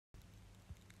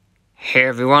Hey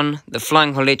everyone, the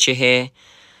Flying Holicha here,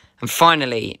 and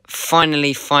finally,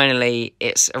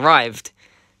 it's arrived.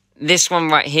 This one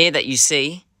right here that you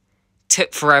see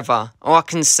took forever. All I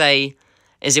can say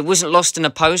is it wasn't lost in the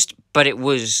post, but it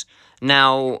was.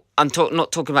 Now, I'm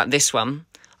not talking about this one,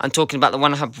 I'm talking about the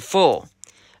one I had before.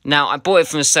 Now, I bought it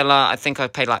from a seller, I think I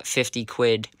paid like 50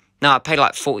 quid. No, I paid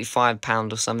like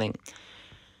 £45 or something.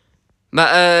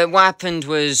 But what happened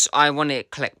was I wanted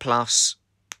it Collect Plus.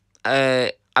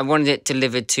 I wanted it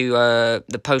delivered to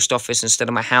the post office instead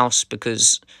of my house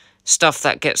because stuff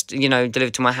that gets,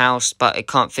 delivered to my house, but it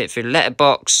can't fit through the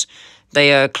letterbox.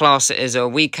 They class it as a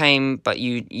we came, but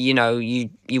you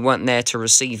weren't there to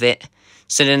receive it.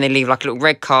 So then they leave like a little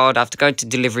red card. I have to go to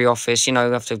delivery office, I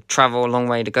have to travel a long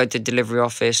way to go to delivery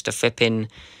office to flip in,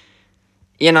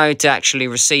 to actually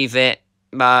receive it.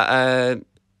 But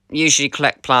usually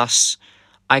Collect Plus,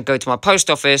 I go to my post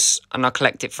office and I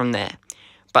collect it from there.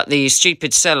 But the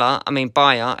stupid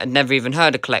buyer, had never even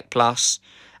heard of Collect Plus,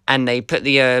 and they put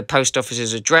the post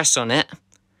office's address on it.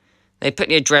 They put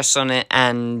the address on it,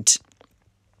 and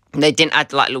they didn't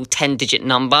add like a little 10-digit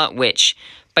number, which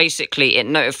basically it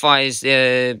notifies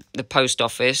the post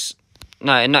office.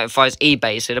 No, it notifies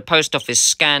eBay. So the post office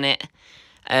scan it.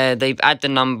 They add the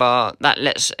number that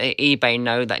lets eBay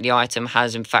know that the item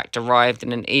has in fact arrived,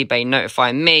 and then eBay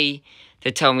notify me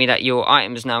to tell me that your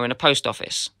item is now in a post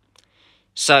office.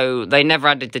 So they never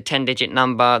added the 10-digit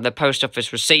number. The post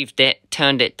office received it,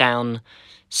 turned it down,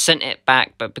 sent it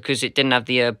back, but because it didn't have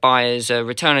the buyer's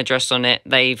return address on it,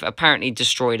 they've apparently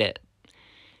destroyed it.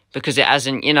 Because it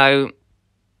hasn't,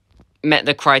 met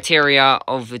the criteria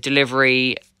of the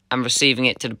delivery and receiving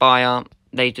it to the buyer,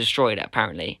 they destroyed it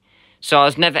apparently. So I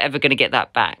was never ever going to get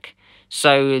that back.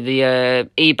 So the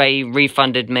eBay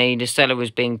refunded me. The seller was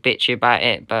being bitchy about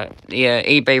it, but the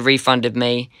eBay refunded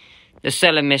me. The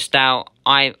seller missed out.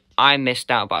 I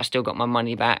missed out, but I still got my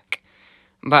money back.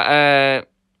 But,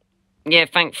 yeah,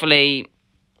 thankfully,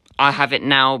 I have it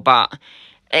now. But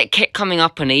it kept coming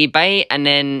up on eBay, and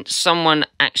then someone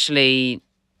actually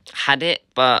had it,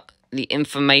 but the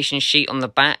information sheet on the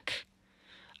back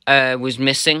was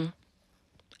missing.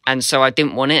 And so I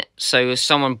didn't want it. So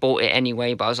someone bought it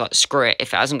anyway, but I was like, screw it.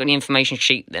 If it hasn't got the information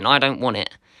sheet, then I don't want it.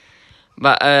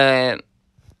 But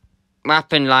what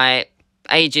happened, like,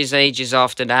 ages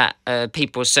after that,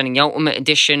 people were sending the Ultimate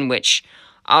Edition, which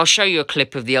I'll show you a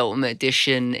clip of the Ultimate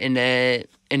Edition in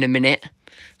a minute,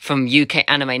 from UK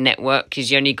Anime Network. He's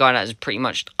the only guy that has pretty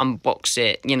much unboxed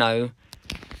it,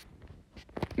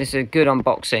 It's a good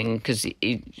unboxing, because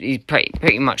he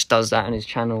pretty much does that on his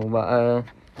channel, but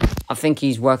I think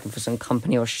he's working for some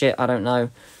company or shit, I don't know.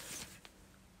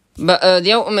 But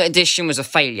the Ultimate Edition was a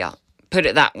failure, put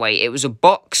it that way. It was a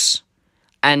box,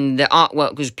 and the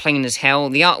artwork was plain as hell.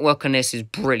 The artwork on this is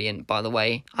brilliant, by the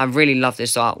way. I really love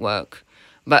this artwork.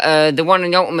 But the one in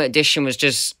the Ultimate Edition was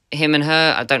just him and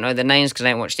her. I don't know their names because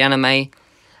I don't watch the anime.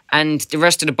 And the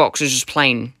rest of the box was just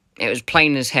plain. It was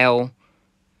plain as hell.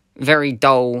 Very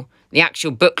dull. The actual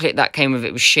booklet that came with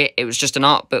it was shit. It was just an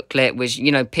art booklet with,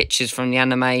 pictures from the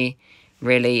anime.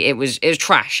 Really, it was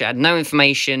trash. It had no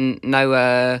information,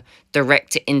 no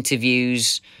direct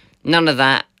interviews, none of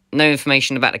that. No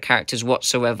information about the characters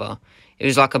whatsoever. It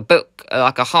was like a book,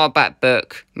 like a hardback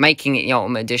book, making it the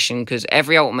Ultimate Edition, because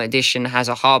every Ultimate Edition has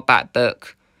a hardback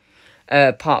book,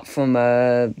 apart from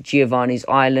Giovanni's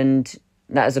Island.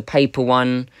 That is a paper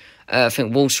one. I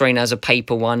think Wolf's Rain has a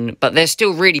paper one, but they're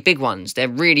still really big ones. They're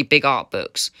really big art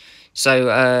books.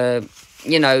 So,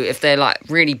 if they're like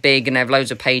really big and they have loads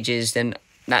of pages, then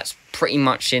that's pretty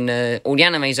much in all the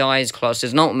anime's eyes classed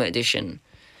as an Ultimate Edition.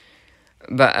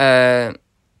 But,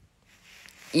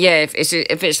 yeah,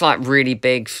 if it's like really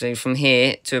big, so from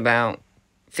here to about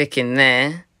thick in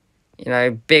there,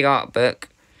 big art book,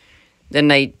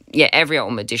 then every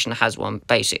Ultimate Edition has one,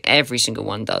 every single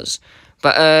one does.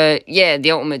 But, yeah,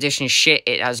 the Ultimate Edition shit,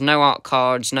 it has no art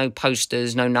cards, no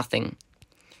posters, no nothing.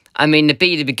 I mean, the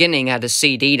Beginning had a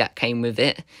CD that came with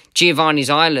it. Giovanni's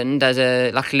Island has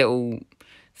a little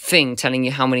thing telling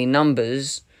you how many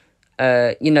numbers,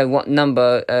 what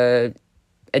number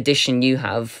edition you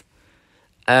have.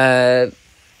 It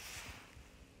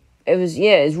was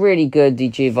really good, the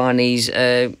Giovanni's.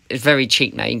 It's very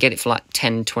cheap now. You can get it for like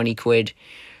 10, 20 quid.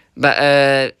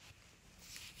 But,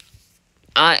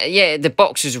 the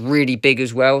box is really big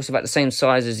as well. It's about the same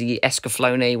size as the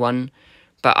Escaflowne one.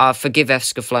 But I forgive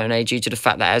Escaflowne due to the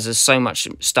fact that it has so much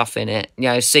stuff in it.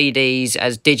 CDs,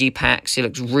 as digipacks. It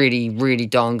looks really, really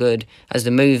darn good as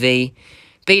the movie.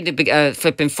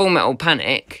 Flipping Full Metal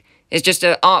Panic. It's just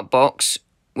an art box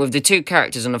with the two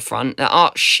characters on the front. The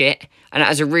art's shit, and it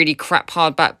has a really crap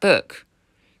hardback book.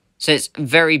 So it's a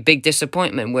very big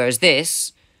disappointment. Whereas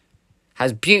this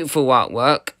has beautiful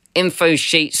artwork, info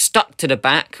sheet stuck to the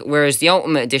back, whereas the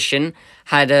Ultimate Edition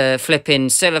had a flipping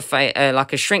cellophane,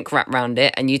 like a shrink wrap around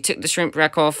it, and you took the shrink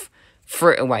wrap off,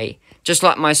 threw it away. Just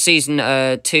like my Season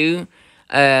 2.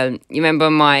 You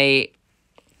remember my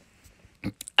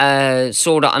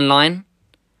Sword Art Online?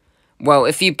 Well,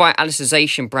 if you buy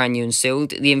Alicization brand new and sealed,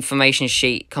 the information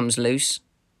sheet comes loose.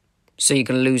 So you're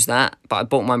going to lose that, but I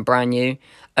bought mine brand new.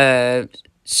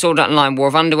 Sword Art Online War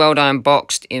of Underworld, I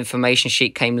unboxed, the information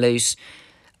sheet came loose.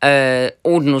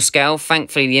 Ordinal Scale,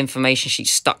 thankfully the information sheet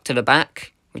stuck to the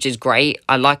back, which is great.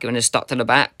 I like it when it's stuck to the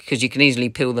back, because you can easily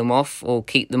peel them off or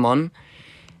keep them on.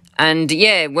 And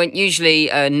yeah, when usually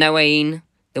Noain,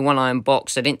 the one I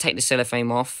unboxed, I didn't take the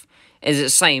cellophane off, is the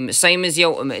same as the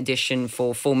Ultimate Edition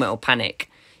for Full Metal Panic.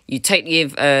 You take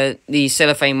the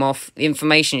cellophane off, the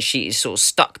information sheet is sort of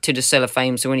stuck to the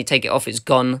cellophane, so when you take it off, it's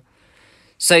gone.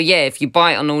 So yeah, if you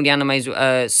buy it on all the Anime's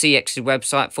CX's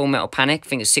website, Full Metal Panic, I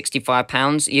think it's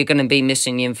 £65, you're going to be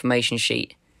missing the information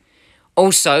sheet.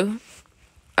 Also,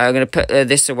 I'm going to put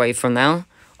this away from now.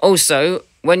 Also,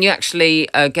 when you actually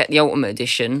get the Ultimate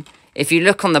Edition, if you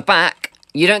look on the back,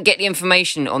 you don't get the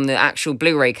information on the actual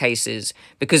Blu-ray cases,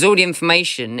 because all the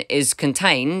information is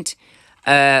contained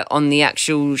on the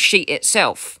actual sheet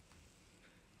itself.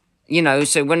 You know,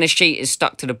 so when the sheet is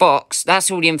stuck to the box,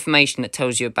 that's all the information that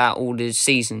tells you about all the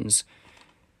seasons.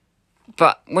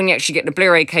 But when you actually get the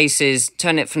Blu-ray cases,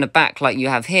 turn it from the back like you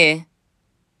have here.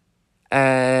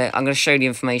 I'm going to show you the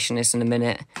information this in a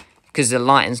minute, because the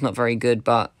lighting's not very good,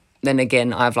 but then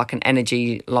again, I have like an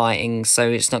energy lighting, so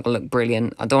it's not going to look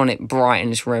brilliant. I don't want it bright in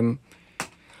this room.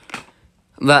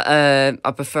 But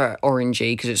I prefer it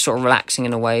orangey, because it's sort of relaxing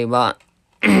in a way, but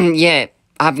yeah.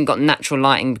 I haven't got natural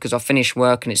lighting because I finished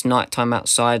work and it's nighttime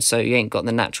outside, so you ain't got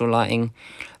the natural lighting.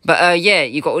 But yeah,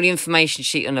 you got all the information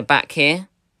sheet on the back here.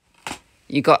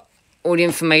 You got all the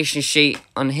information sheet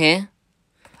on here.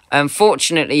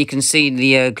 Unfortunately, you can see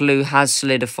the glue has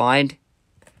solidified.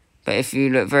 But if you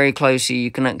look very closely,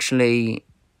 you can actually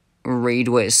read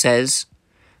what it says.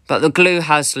 But the glue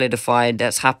has solidified.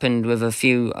 That's happened with a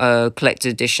few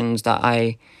collector's editions that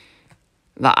I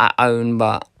own,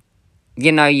 but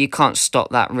you know, you can't stop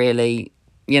that, really.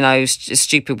 You know, it's a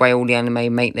stupid way all the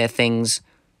anime make their things.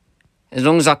 As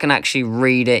long as I can actually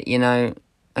read it, you know,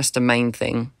 that's the main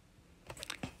thing.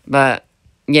 But,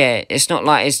 yeah, it's not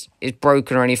like it's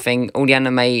broken or anything. All the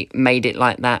anime made it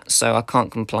like that, so I can't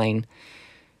complain.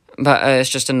 But it's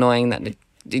just annoying that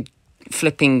the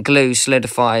flipping glue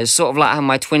solidifies. Sort of like how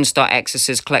my Twin Star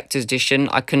Exorcist Collector's Edition,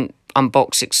 I couldn't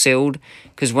unbox it sealed,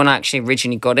 because when I actually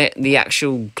originally got it, the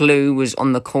actual glue was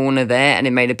on the corner there and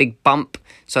it made a big bump,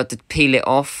 so I had to peel it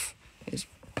off. It's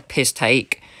piss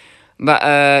take.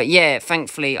 But yeah,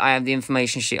 thankfully I have the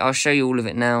information sheet. I'll show you all of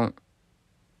it now.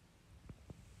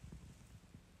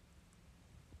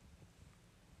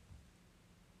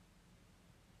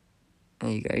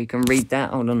 There you go, you can read that.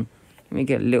 Hold on, let me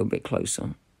get a little bit closer.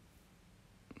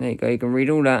 There you go, you can read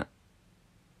all that.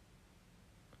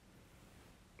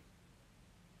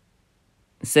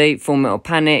 See, Full Metal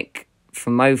Panic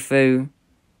from Mofu,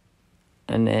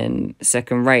 and then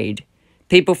Second Raid.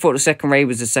 People thought the Second Raid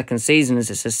was the second season,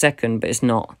 as it's a second, but it's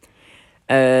not.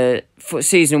 For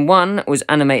Season 1 was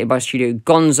animated by Studio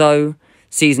Gonzo.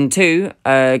 Season 2,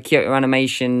 Kyoto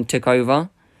Animation took over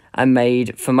and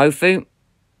made for Mofu.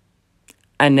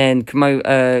 And then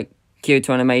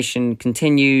Kyoto Animation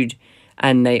continued,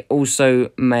 and they also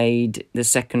made the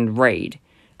Second Raid.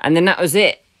 And then that was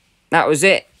it. That was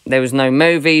it. There was no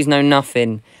movies, no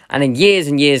nothing. And then years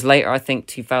and years later, I think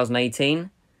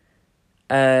 2018,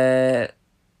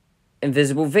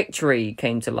 Invisible Victory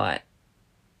came to light,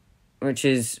 which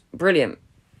is brilliant.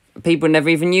 People never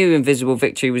even knew Invisible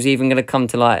Victory was even going to come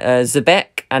to light.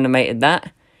 Zebek animated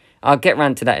that. I'll get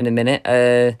round to that in a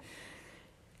minute.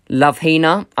 Love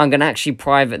Hina. I'm going to actually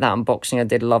private that unboxing I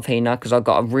did Love Hina, because I've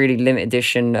got a really limited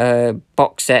edition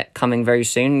box set coming very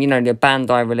soon. You know, the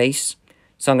Bandai release.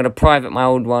 So I'm going to private my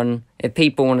old one. If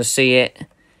people want to see it,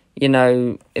 you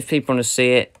know, if people want to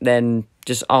see it, then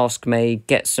just ask me.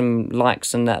 Get some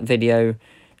likes on that video.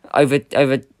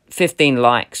 Over 15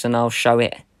 likes and I'll show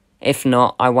it. If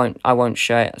not, I won't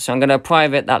show it. So I'm going to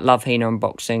private that Love Hina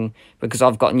unboxing, because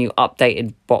I've got a new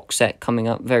updated box set coming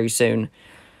up very soon.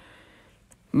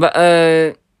 But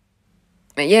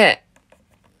yeah,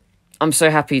 I'm so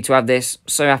happy to have this.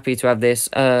 So happy to have this.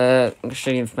 I'm going to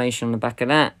show you information on the back of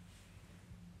that.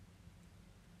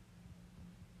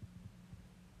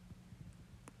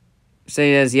 So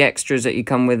there's the extras that you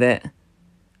come with it.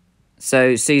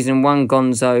 So Season 1,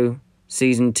 Gonzo.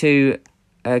 Season 2,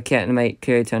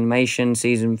 Kyoto Animation,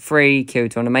 Season 3,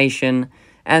 Kyoto Animation,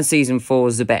 and Season 4,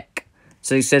 Zebek.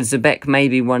 So he said Zebek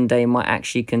maybe one day might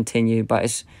actually continue, but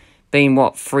it's been,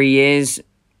 what, 3 years,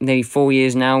 nearly 4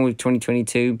 years now with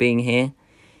 2022 being here.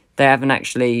 They haven't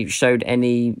actually showed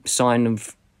any sign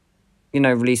of,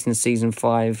 releasing Season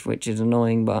 5, which is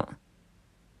annoying, but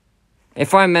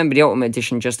if I remember, the Ultimate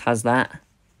Edition just has that.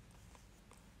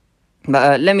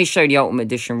 But let me show the Ultimate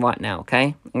Edition right now,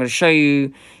 okay? I'm going to show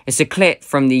you, it's a clip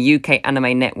from the UK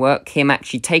Anime Network, him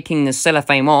actually taking the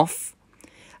cellophane off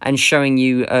and showing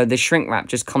you the shrink wrap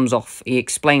just comes off. He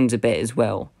explains a bit as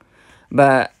well.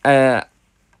 But then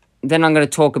I'm going to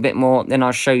talk a bit more, then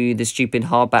I'll show you the stupid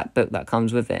hardback book that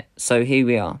comes with it. So here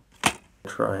we are.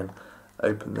 Try and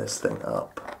open this thing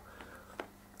up.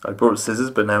 I brought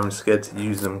scissors, but now I'm scared to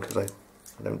use them because I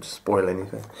don't spoil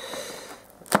anything.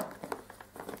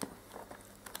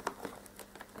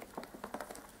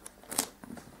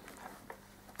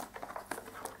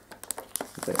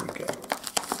 There we go.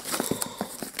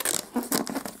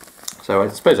 So I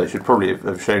suppose I should probably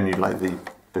have shown you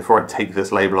before I take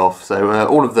this label off. So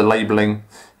all of the labelling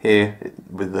here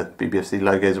with the BBFC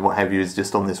logos and what have you is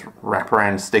just on this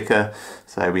wraparound sticker.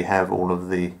 So we have all of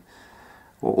the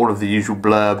usual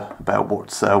blurb about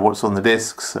what's on the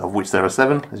discs, of which there are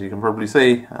 7, as you can probably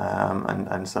see,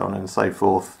 and so on and so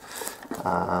forth.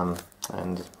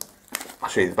 And I'll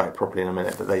show you the back properly in a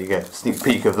minute, but there you go, sneak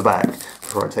peek of the back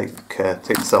before I take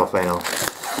the cellophane off.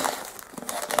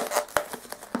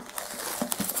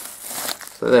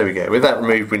 So there we go. With that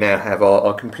removed, we now have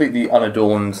our completely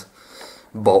unadorned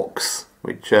box,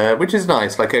 which is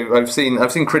nice. Like I've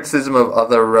seen criticism of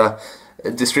other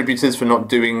distributors for not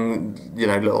doing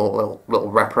little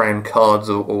wraparound cards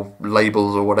or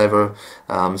labels or whatever,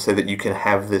 so that you can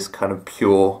have this kind of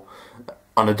pure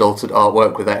unadulterated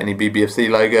artwork without any BBFC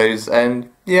logos. And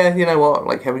yeah, you know what,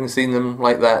 like having seen them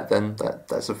like that, then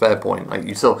that's a fair point. Like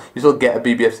you still get a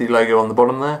BBFC logo on the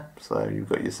bottom there, so you've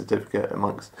got your certificate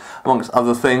amongst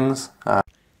other things.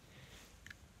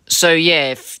 So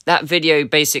yeah, that video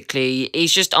basically,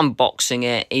 he's just unboxing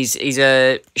it. He's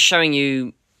showing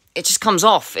you. It just comes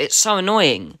off. It's so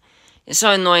annoying. It's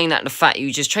so annoying that the fact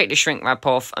you just take the shrink wrap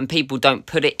off and people don't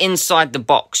put it inside the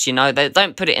box, They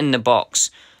don't put it in the box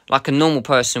like a normal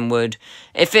person would.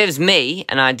 If it was me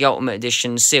and I had the Ultimate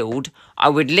Edition sealed, I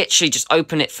would literally just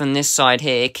open it from this side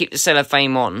here, keep the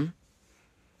cellophane on.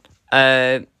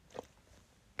 Yeah,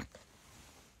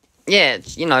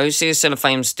 see the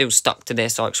cellophane's still stuck to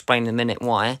this. I'll explain in a minute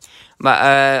why.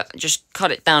 But just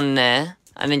cut it down there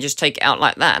and then just take it out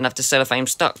like that and have the cellophane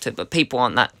stuck to it. But people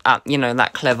aren't that,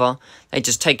 that clever. They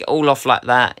just take it all off like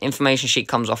that. Information sheet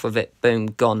comes off with it. Boom,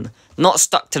 gone. Not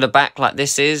stuck to the back like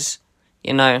this is.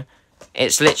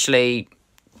 It's literally...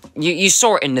 You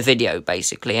saw it in the video,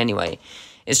 basically, anyway.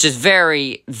 It's just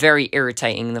very, very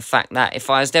irritating, the fact that if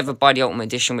I was to ever buy the Ultimate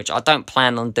Edition, which I don't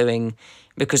plan on doing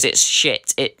because it's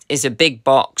shit. It is a big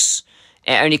box.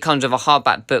 It only comes with a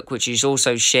hardback book, which is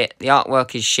also shit. The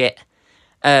artwork is shit.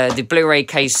 The Blu-ray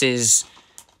cases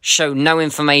show no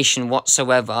information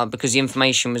whatsoever because the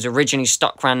information was originally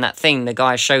stuck around that thing the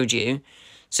guy showed you.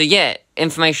 So yeah,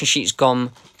 information sheet's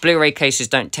gone. Blu-ray cases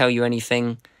don't tell you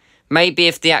anything. Maybe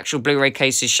if the actual Blu-ray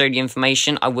cases showed you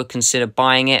information, I would consider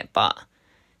buying it, but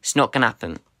it's not going to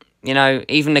happen.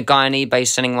 Even the guy on eBay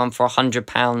selling one for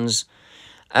 £100,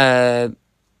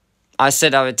 I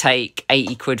said I would take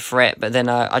 80 quid for it, but then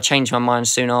I changed my mind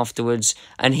soon afterwards,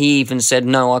 and he even said,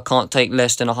 no, I can't take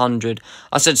less than 100.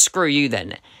 I said, screw you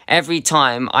then. Every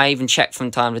time, I even check from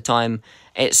time to time,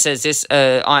 it says this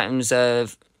item's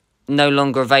no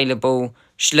longer available.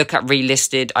 Should look at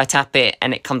relisted. I tap it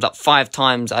and it comes up 5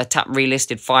 times. I tap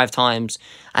relisted 5 times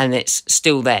and it's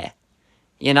still there.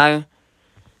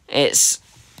 It's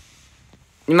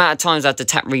the amount of times I have to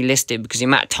tap relisted because the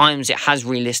amount of times it has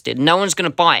relisted. No one's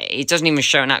going to buy it. It doesn't even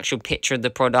show an actual picture of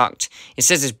the product. It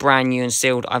says it's brand new and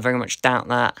sealed. I very much doubt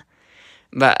that.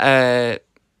 But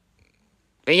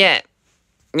yeah,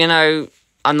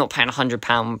 I'm not paying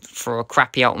 £100 for a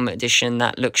crappy Ultimate Edition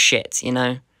that looks shit,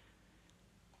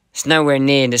 It's nowhere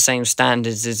near the same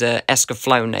standards as a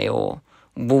Escaflowne or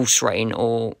Wolfsrain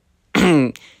or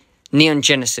Neon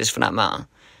Genesis for that matter.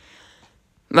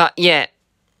 But yeah,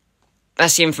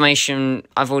 that's the information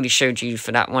I've already showed you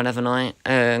for that one, haven't I?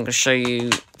 I'm going to show you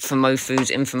for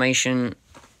Mofu's information.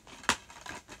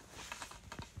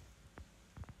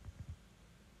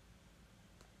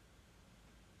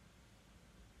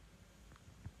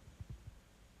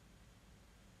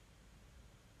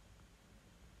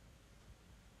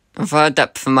 I've heard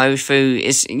that for Mofu,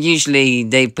 it's usually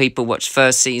people watch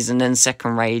first season, then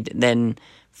second raid, then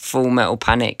Full Metal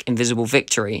Panic, Invisible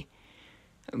Victory.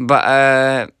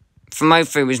 But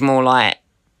Famofu was more like,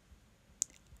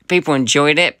 people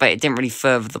enjoyed it, but it didn't really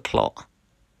further the plot.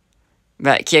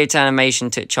 But Kyoto Animation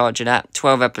took charge of that.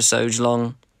 12 episodes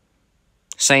long.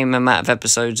 Same amount of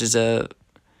episodes as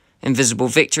Invisible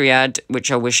Victory had,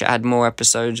 which I wish it had more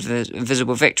episodes of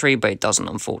Invisible Victory, but it doesn't,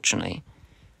 unfortunately.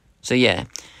 So yeah.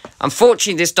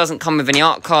 Unfortunately, this doesn't come with any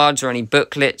art cards or any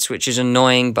booklets, which is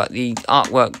annoying, but the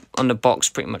artwork on the box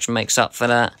pretty much makes up for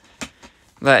that.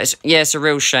 But it's a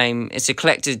real shame. It's a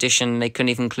collector's edition. They couldn't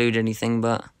even include anything,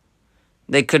 but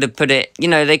they could have put it,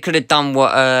 they could have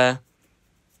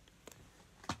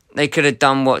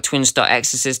done what Twin Star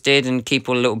Exorcist did and keep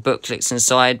all the little booklets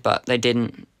inside, but they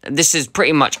didn't. This is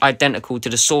pretty much identical to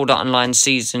the Sword Art Online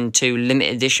Season 2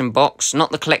 limited edition box.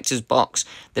 Not the collector's box,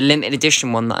 the limited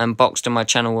edition one that I unboxed on my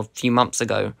channel a few months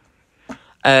ago.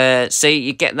 So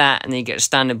you get that and then you get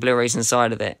standard Blu-rays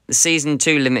inside of it. The Season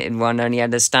 2 limited one only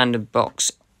had a standard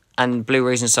box and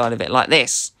Blu-rays inside of it like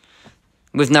this,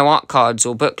 with no art cards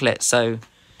or booklets. So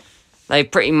they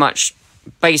pretty much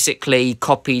basically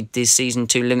copied the Season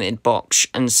 2 limited box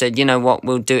and said, you know what,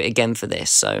 we'll do it again for this.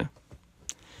 So,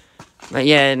 but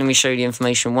yeah, let me show you the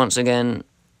information once again.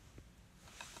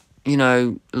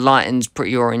 Lighting's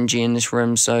pretty orangey in this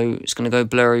room, so it's going to go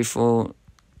blurry for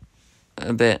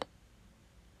a bit.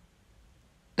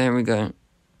 There we go.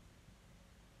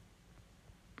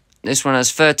 This one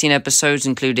has 13 episodes,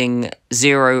 including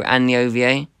 0 and the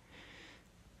OVA.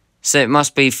 So it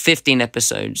must be 15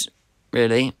 episodes,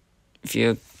 really, if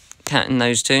you're counting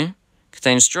those two.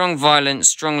 Contains strong violence,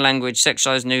 strong language,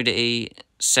 sexualized nudity,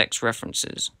 sex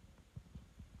references.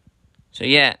 So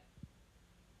yeah.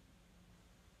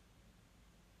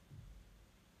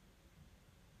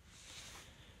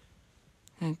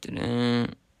 You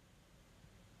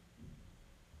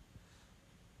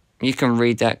can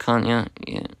read that, can't you?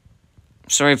 Yeah.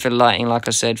 Sorry for the lighting, like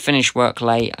I said. Finished work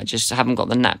late. I just haven't got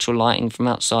the natural lighting from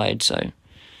outside, so. I'm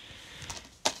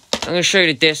going to show you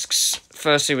the discs.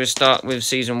 Firstly, we'll start with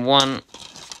Season 1.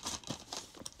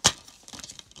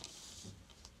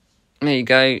 There you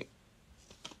go.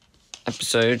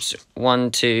 Episodes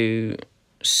 1 to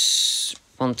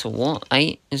what?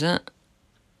 8, is that?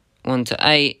 1 to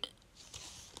 8.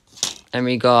 And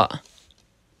we got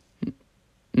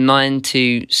 9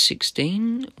 to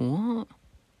 16? What?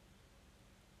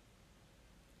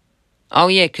 Oh,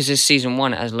 yeah, because it's Season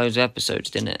 1. It has loads of episodes,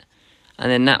 didn't it?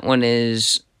 And then that one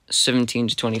is 17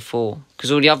 to 24.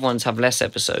 Because all the other ones have less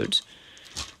episodes.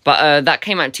 But that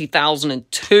came out in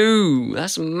 2002.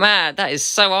 That's mad. That is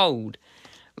so old.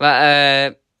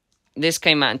 But this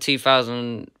came out in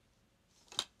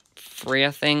 2003,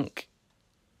 I think.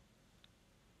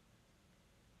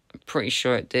 I'm pretty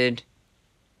sure it did.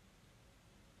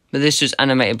 But this was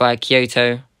animated by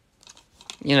Kyoto.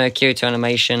 Kyoto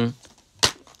Animation.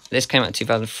 This came out in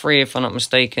 2003, if I'm not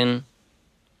mistaken.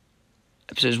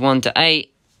 Episodes 1 to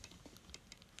 8.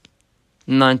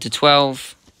 9 to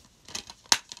 12.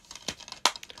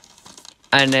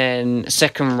 And then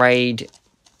Second Raid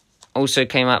also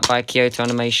came out by Kyoto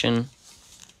Animation.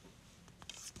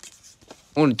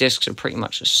 All the discs are pretty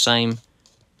much the same,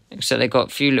 except they got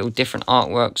a few little different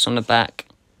artworks on the back.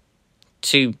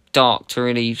 Too dark to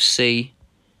really see.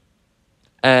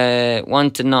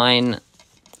 1 to 9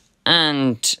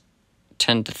 and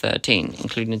 10 to 13,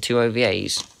 including the 2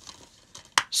 OVAs.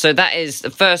 So that is the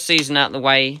first season out of the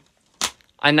way.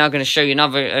 I'm now going to show you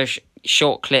another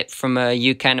short clip from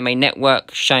UK Anime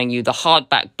Network showing you the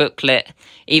hardback booklet.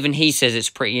 Even he says it's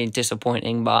pretty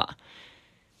disappointing, but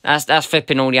that's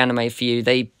flipping all the anime for you.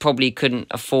 They probably couldn't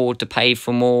afford to pay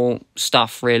for more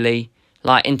stuff, really,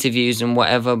 like interviews and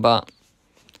whatever, but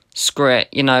screw it,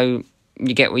 you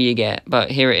get what you get.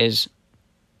 But here it is.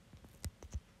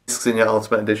 In your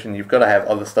Ultimate Edition, you've got to have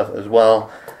other stuff as well,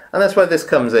 and that's where this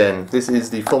comes in. This is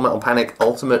the Full Metal Panic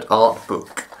Ultimate Art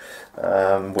Book,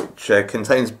 which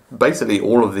contains basically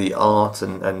all of the art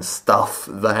and stuff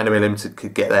that Anime Limited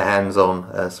could get their hands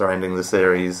on surrounding the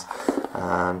series.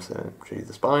 So show you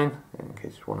the spine in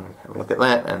case you want to have a look at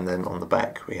that, and then on the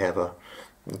back we have a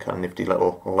kind of nifty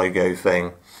little logo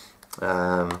thing.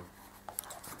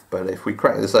 But if we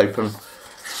crack this open,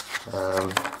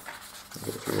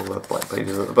 get through all the black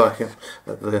pages at the back,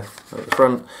 at the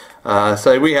front.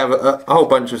 So we have a whole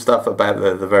bunch of stuff about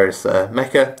the various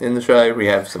mecha in the show. We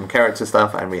have some character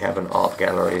stuff, and we have an art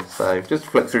gallery. So just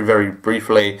flick through very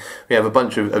briefly. We have a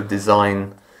bunch of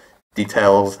design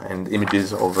details and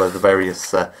images of the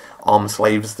various arm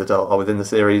slaves that are within the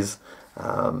series,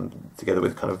 together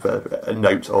with kind of a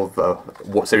note of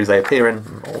what series they appear in,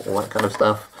 all that kind of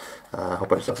stuff. a whole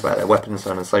bunch of stuff about their weapons,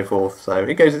 so on and so forth. So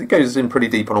it goes in pretty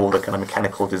deep on all the kind of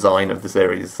mechanical design of the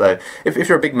series. So if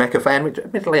you're a big mecha fan, which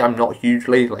admittedly I'm not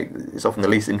hugely, like it's often the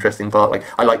least interesting part. Like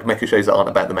I like mecha shows that aren't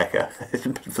about the mecha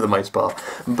for the most part.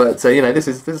 But you know, this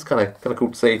is kind of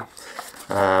cool to see.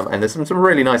 And there's some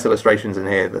really nice illustrations in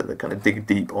here that kind of dig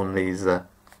deep on these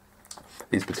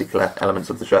particular elements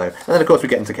of the show. And then of course we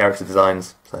get into character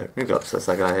designs. So we've got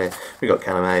Sagai here, we've got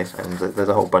Kaname, and there's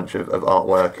a whole bunch of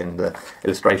artwork and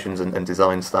illustrations and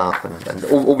design stuff, and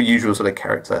all the usual sort of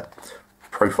character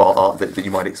profile art that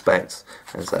you might expect.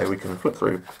 And so we can flip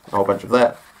through a whole bunch of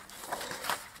that.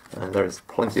 And there is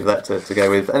plenty of that to go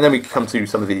with. And then we come to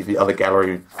some of the other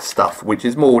gallery stuff, which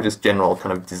is more just general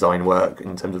kind of design work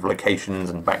in terms of locations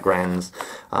and backgrounds,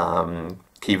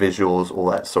 key visuals, all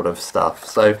that sort of stuff.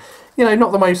 So, you know,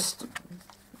 not the most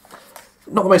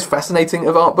fascinating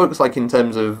of art books, like in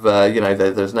terms of, you know,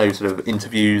 there's no sort of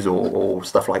interviews or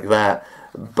stuff like that.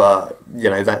 But, you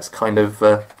know, that's kind of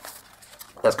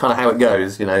how it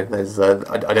goes. You know, there's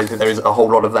I don't think there is a whole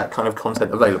lot of that kind of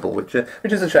content available, which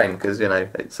is a shame, because you know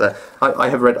it's I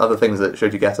have read other things that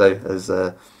Shoji Gato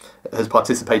has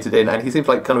participated in, and he seems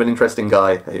like kind of an interesting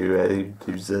guy who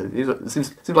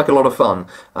seems like a lot of fun.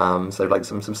 So like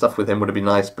some stuff with him would have been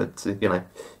nice, but you know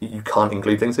you can't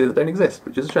include things here that don't exist,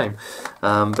 which is a shame.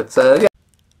 Yeah.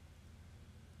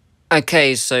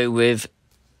 Okay, so with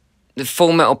the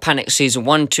Full Metal Panic Season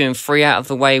 1, 2 and 3 out of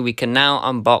the way, we can now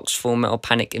unbox Full Metal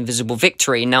Panic Invisible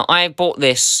Victory. Now, I bought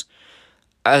this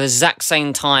at the exact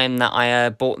same time that I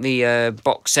bought the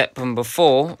box set from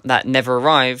before that never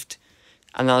arrived.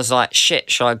 And I was like,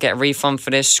 shit, should I get a refund for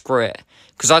this? Screw it.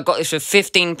 Because I got this for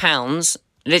 £15.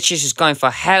 Literally just going for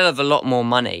a hell of a lot more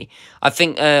money. I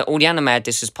think all the anime had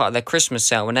this as part of their Christmas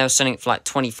sale when they were selling it for like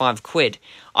 25 quid.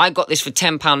 I got this for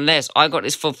 £10 less. I got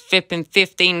this for flipping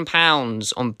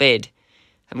 £15 on bid,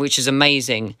 which is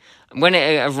amazing. When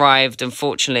it arrived,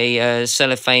 unfortunately,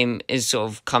 cellophane is sort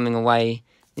of coming away.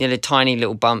 You know, the tiny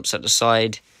little bumps at the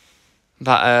side.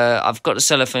 But I've got the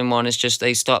cellophane one. It's just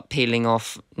they start peeling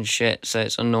off and shit, so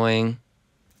it's annoying.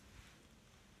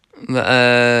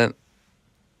 But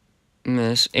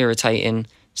it's irritating.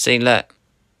 See, look,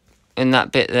 in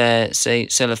that bit there, see,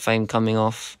 cellophane coming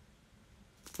off,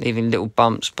 leaving little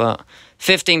bumps. But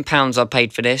 £15 I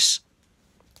paid for this.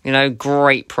 You know,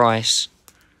 great price.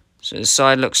 So the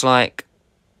side looks like,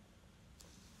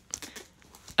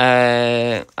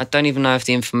 I don't even know if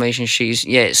the information sheet's,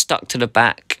 yeah, it's stuck to the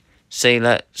back. See,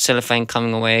 look, cellophane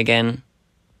coming away again.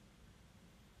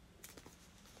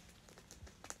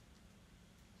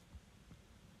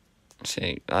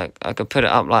 See, I could put it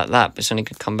up like that, but it's only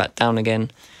could come back down again.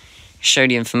 Show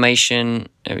the information.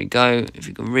 There we go. If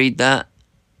you can read that.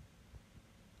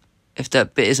 If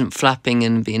that bit isn't flapping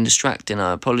and being distracting,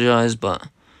 I apologise, but...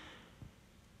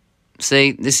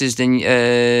 See, this is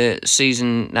the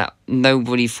season that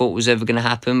nobody thought was ever going to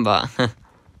happen, but...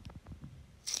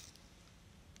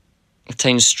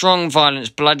 Contains strong violence,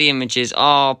 bloody images.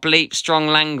 Oh, bleep, strong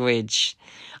language.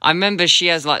 I remember she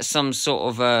has, like, some sort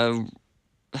of...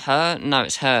 her? No,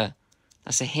 it's her.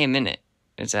 That's a him, innit?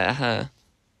 Is that a her?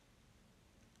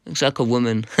 Looks like a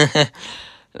woman.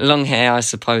 Long hair, I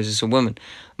suppose, it's a woman.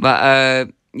 But,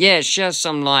 yeah, she has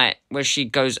some, like, where she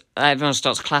goes... Everyone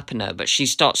starts clapping her, but she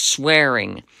starts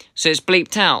swearing. So it's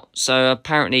bleeped out. So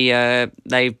apparently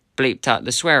they bleeped out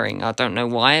the swearing. I don't know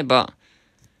why, but...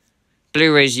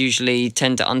 Blu-rays usually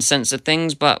tend to uncensor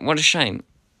things, but what a shame.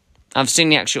 I've seen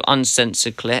the actual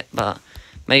uncensored clip, but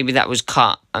maybe that was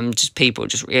cut. Just people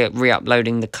just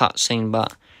re-uploading the cut scene,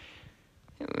 but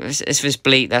if it's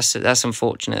bleak, that's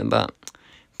unfortunate. But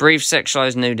brief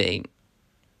sexualized nudity.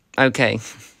 Okay.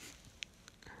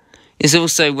 It's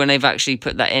also when they've actually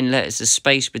put that in, there's a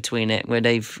space between it where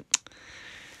they've...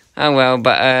 Oh well,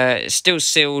 but it's still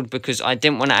sealed because I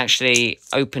didn't want to actually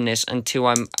open this until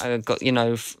I got, you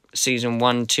know, season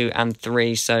 1, 2, and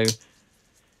 3. So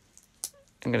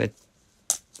I'm gonna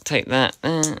take that.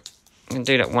 I can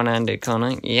do that one-handed, can't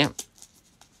I? Yep.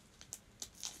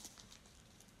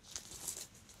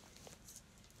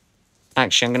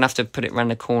 Actually, I'm gonna have to put it around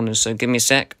the corners. So give me a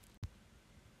sec.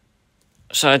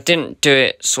 So I didn't do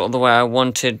it sort of the way I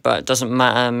wanted, but it doesn't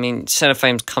matter. I mean,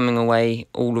 cellophane's coming away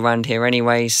all around here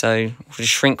anyway, so with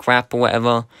shrink wrap or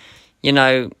whatever, you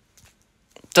know,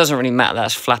 it doesn't really matter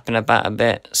that's flapping about a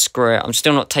bit. Screw it. I'm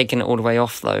still not taking it all the way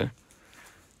off, though,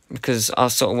 because I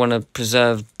sort of want to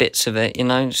preserve bits of it, you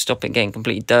know, stop it getting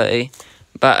completely dirty.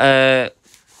 But,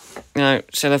 you know,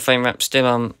 cellophane wrap still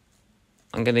on.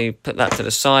 I'm going to put that to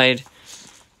the side.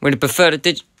 Would prefer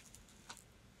the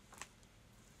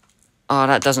Oh,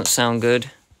 that doesn't sound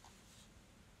good.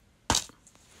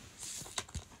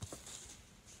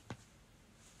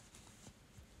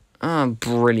 Ah,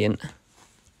 brilliant.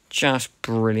 Just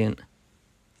brilliant.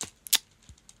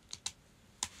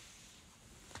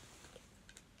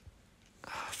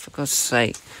 Oh, for God's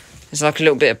sake. There's like a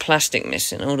little bit of plastic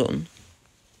missing. Hold on.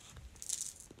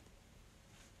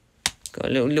 Got a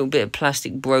little bit of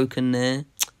plastic broken there.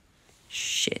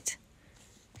 Shit.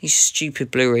 These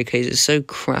stupid Blu-ray cases are so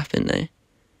crap in there.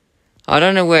 I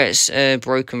don't know where it's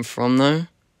broken from though.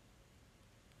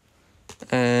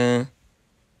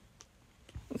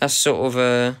 That's sort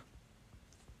of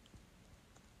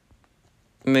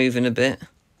moving a bit.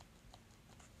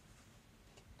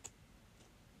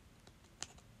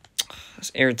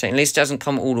 That's irritating. At least it doesn't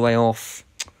come all the way off.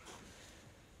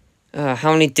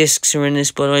 How many discs are in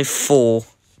this, by the way? 4.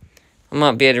 I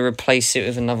might be able to replace it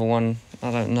with another one.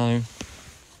 I don't know.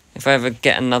 If I ever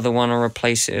get another one, I'll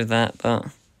replace it with that, but...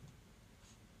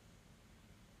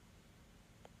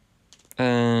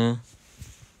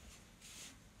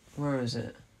 where is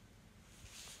it?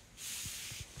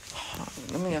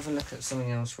 Let me have a look at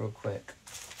something else real quick.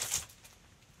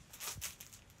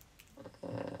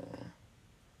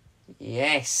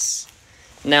 Yes.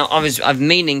 Now, I've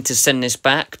meaning to send this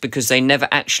back because they never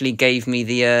actually gave me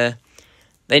the...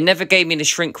 they never gave me the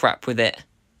shrink wrap with it,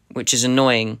 which is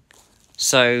annoying.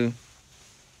 So,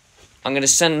 I'm going to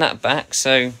send that back.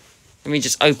 So, let me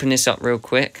just open this up real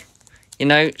quick. You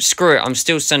know, screw it. I'm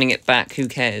still sending it back. Who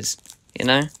cares? You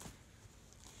know?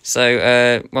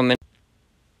 So, 1 minute.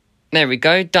 There we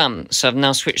go. Done. So, I've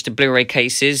now switched to Blu-ray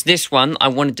cases. This one, I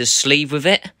wanted to sleeve with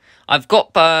it. I've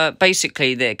got,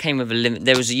 basically, it came with a limit.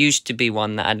 There used to be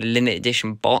one that had a limited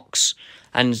edition box.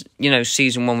 And, you know,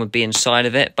 season 1 would be inside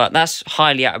of it. But that's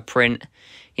highly out of print.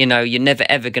 You know, you're never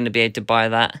ever going to be able to buy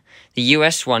that. The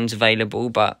US one's available,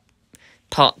 but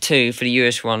part 2 for the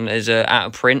US one is out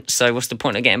of print. So what's the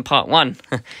point of getting part 1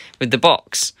 with the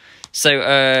box? So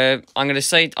I'm going to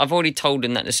say, I've already told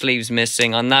them that the sleeve's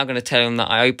missing. I'm now going to tell them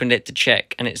that I opened it to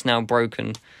check and it's now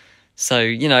broken. So,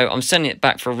 you know, I'm sending it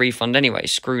back for a refund anyway.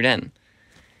 Screw them.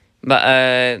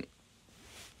 But,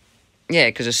 yeah,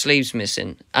 because the sleeve's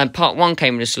missing. And part 1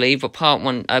 came with a sleeve, but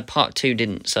part 2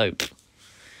 didn't. So,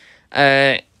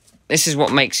 this is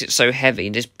what makes it so heavy.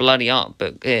 This bloody art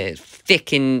book,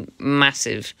 thick and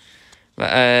massive.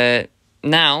 But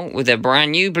now, with a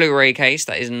brand new Blu-ray case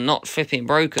that is not flipping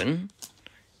broken,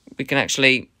 we can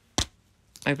actually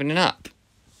open it up.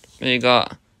 You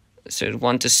got, so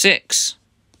 1 to 6,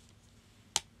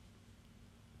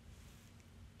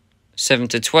 7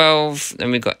 to 12.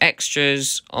 Then we've got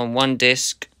extras on 1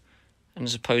 disc, and I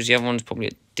suppose the other one's probably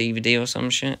a DVD or some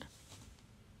shit.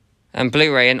 And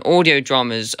Blu-ray and audio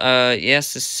dramas.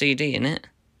 Yes, there's a CD in it.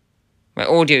 Right,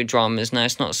 audio dramas. No,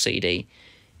 it's not a CD.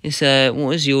 It's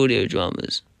what is the audio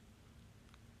dramas?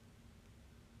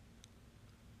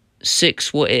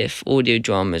 6 what if audio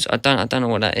dramas. I don't know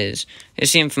what that is.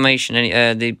 It's the information.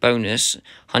 The bonus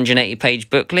 180-page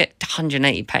booklet.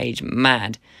 180-page,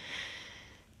 mad.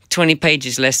 20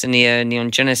 pages less than the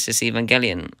Neon Genesis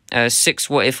Evangelion. 6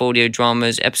 what if audio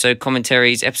dramas, episode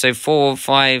commentaries, episode 4,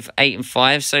 5, 8, and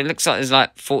 5. So it looks like there's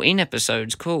like 14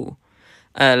 episodes. Cool.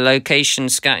 Location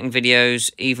scouting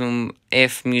videos, even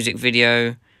if music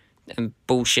video, and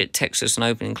bullshit Texas and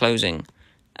opening and closing.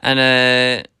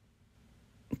 And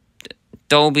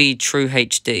Dolby True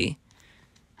HD.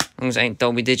 As long as it ain't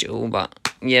Dolby Digital,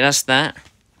 but yeah, that's that.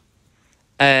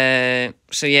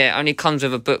 So yeah, it only comes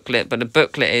with a booklet, but the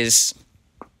booklet is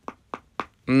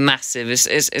massive. It's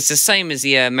the same as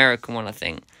the American one, I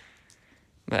think.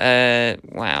 But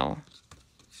wow.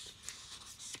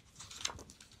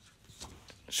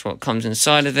 That's what comes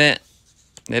inside of it.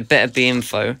 There better be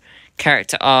info.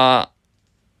 Character art.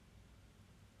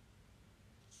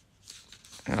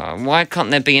 Oh, why can't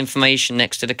there be information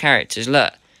next to the characters?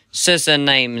 Look, says their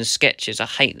name and sketches. I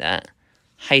hate that.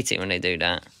 Hate it when they do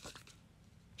that.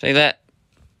 See that?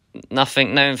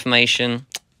 Nothing, no information.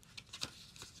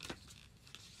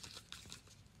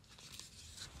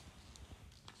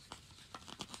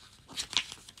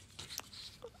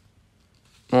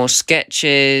 More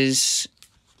sketches.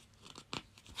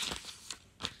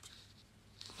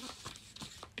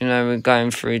 You know, we're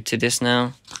going through to this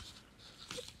now.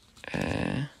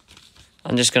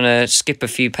 I'm just going to skip a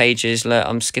few pages. Look,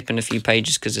 I'm skipping a few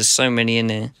pages because there's so many in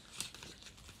there.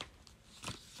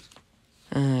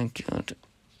 Oh, God.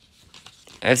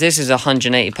 If this is a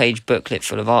 180-page booklet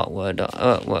full of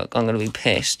artwork, I'm going to be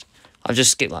pissed. I've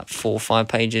just skipped like 4 or 5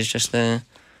 pages just there.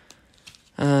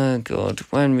 Oh, God.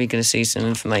 When are we going to see some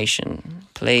information?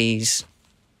 Please.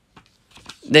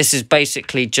 This is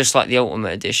basically just like the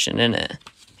Ultimate Edition, isn't it?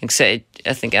 Except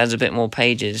I think it has a bit more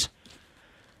pages.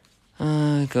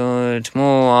 Oh, God.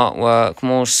 More artwork,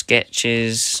 more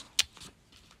sketches.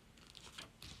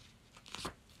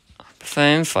 for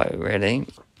info, really.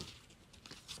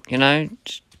 You know,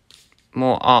 just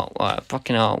more artwork,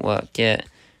 fucking artwork, yeah.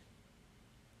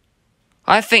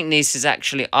 I think this is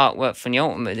actually artwork from the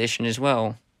Ultimate Edition as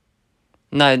well.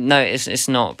 No, it's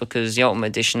not, because the Ultimate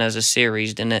Edition has a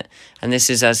series in it, and this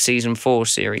is a Season 4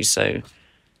 series, so...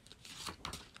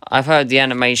 I've heard the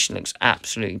animation looks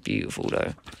absolutely beautiful,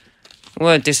 though.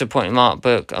 Well, a disappointing art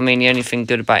book. I mean, the only thing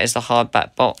good about it is the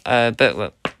hardback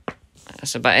booklet.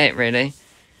 That's about it, really.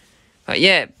 But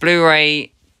yeah,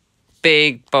 Blu-ray,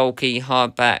 big, bulky,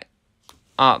 hardback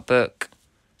art book.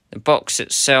 The box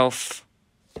itself...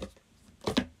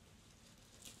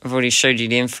 I've already showed you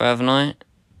the info, haven't I?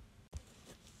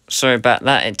 Sorry about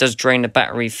that. It does drain the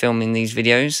battery filming these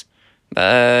videos.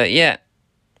 But, yeah.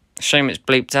 Shame it's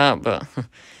bleeped out, but...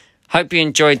 Hope you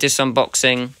enjoyed this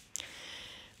unboxing.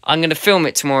 I'm going to film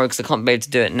it tomorrow because I can't be able to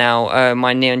do it now.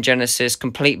 My Neon Genesis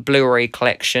complete Blu-ray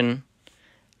collection.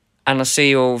 And I'll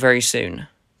see you all very soon.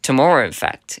 Tomorrow, in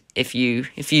fact. If you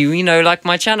like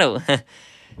my channel.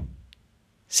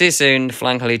 See you soon.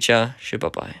 Flying Halicha.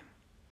 Bye-bye.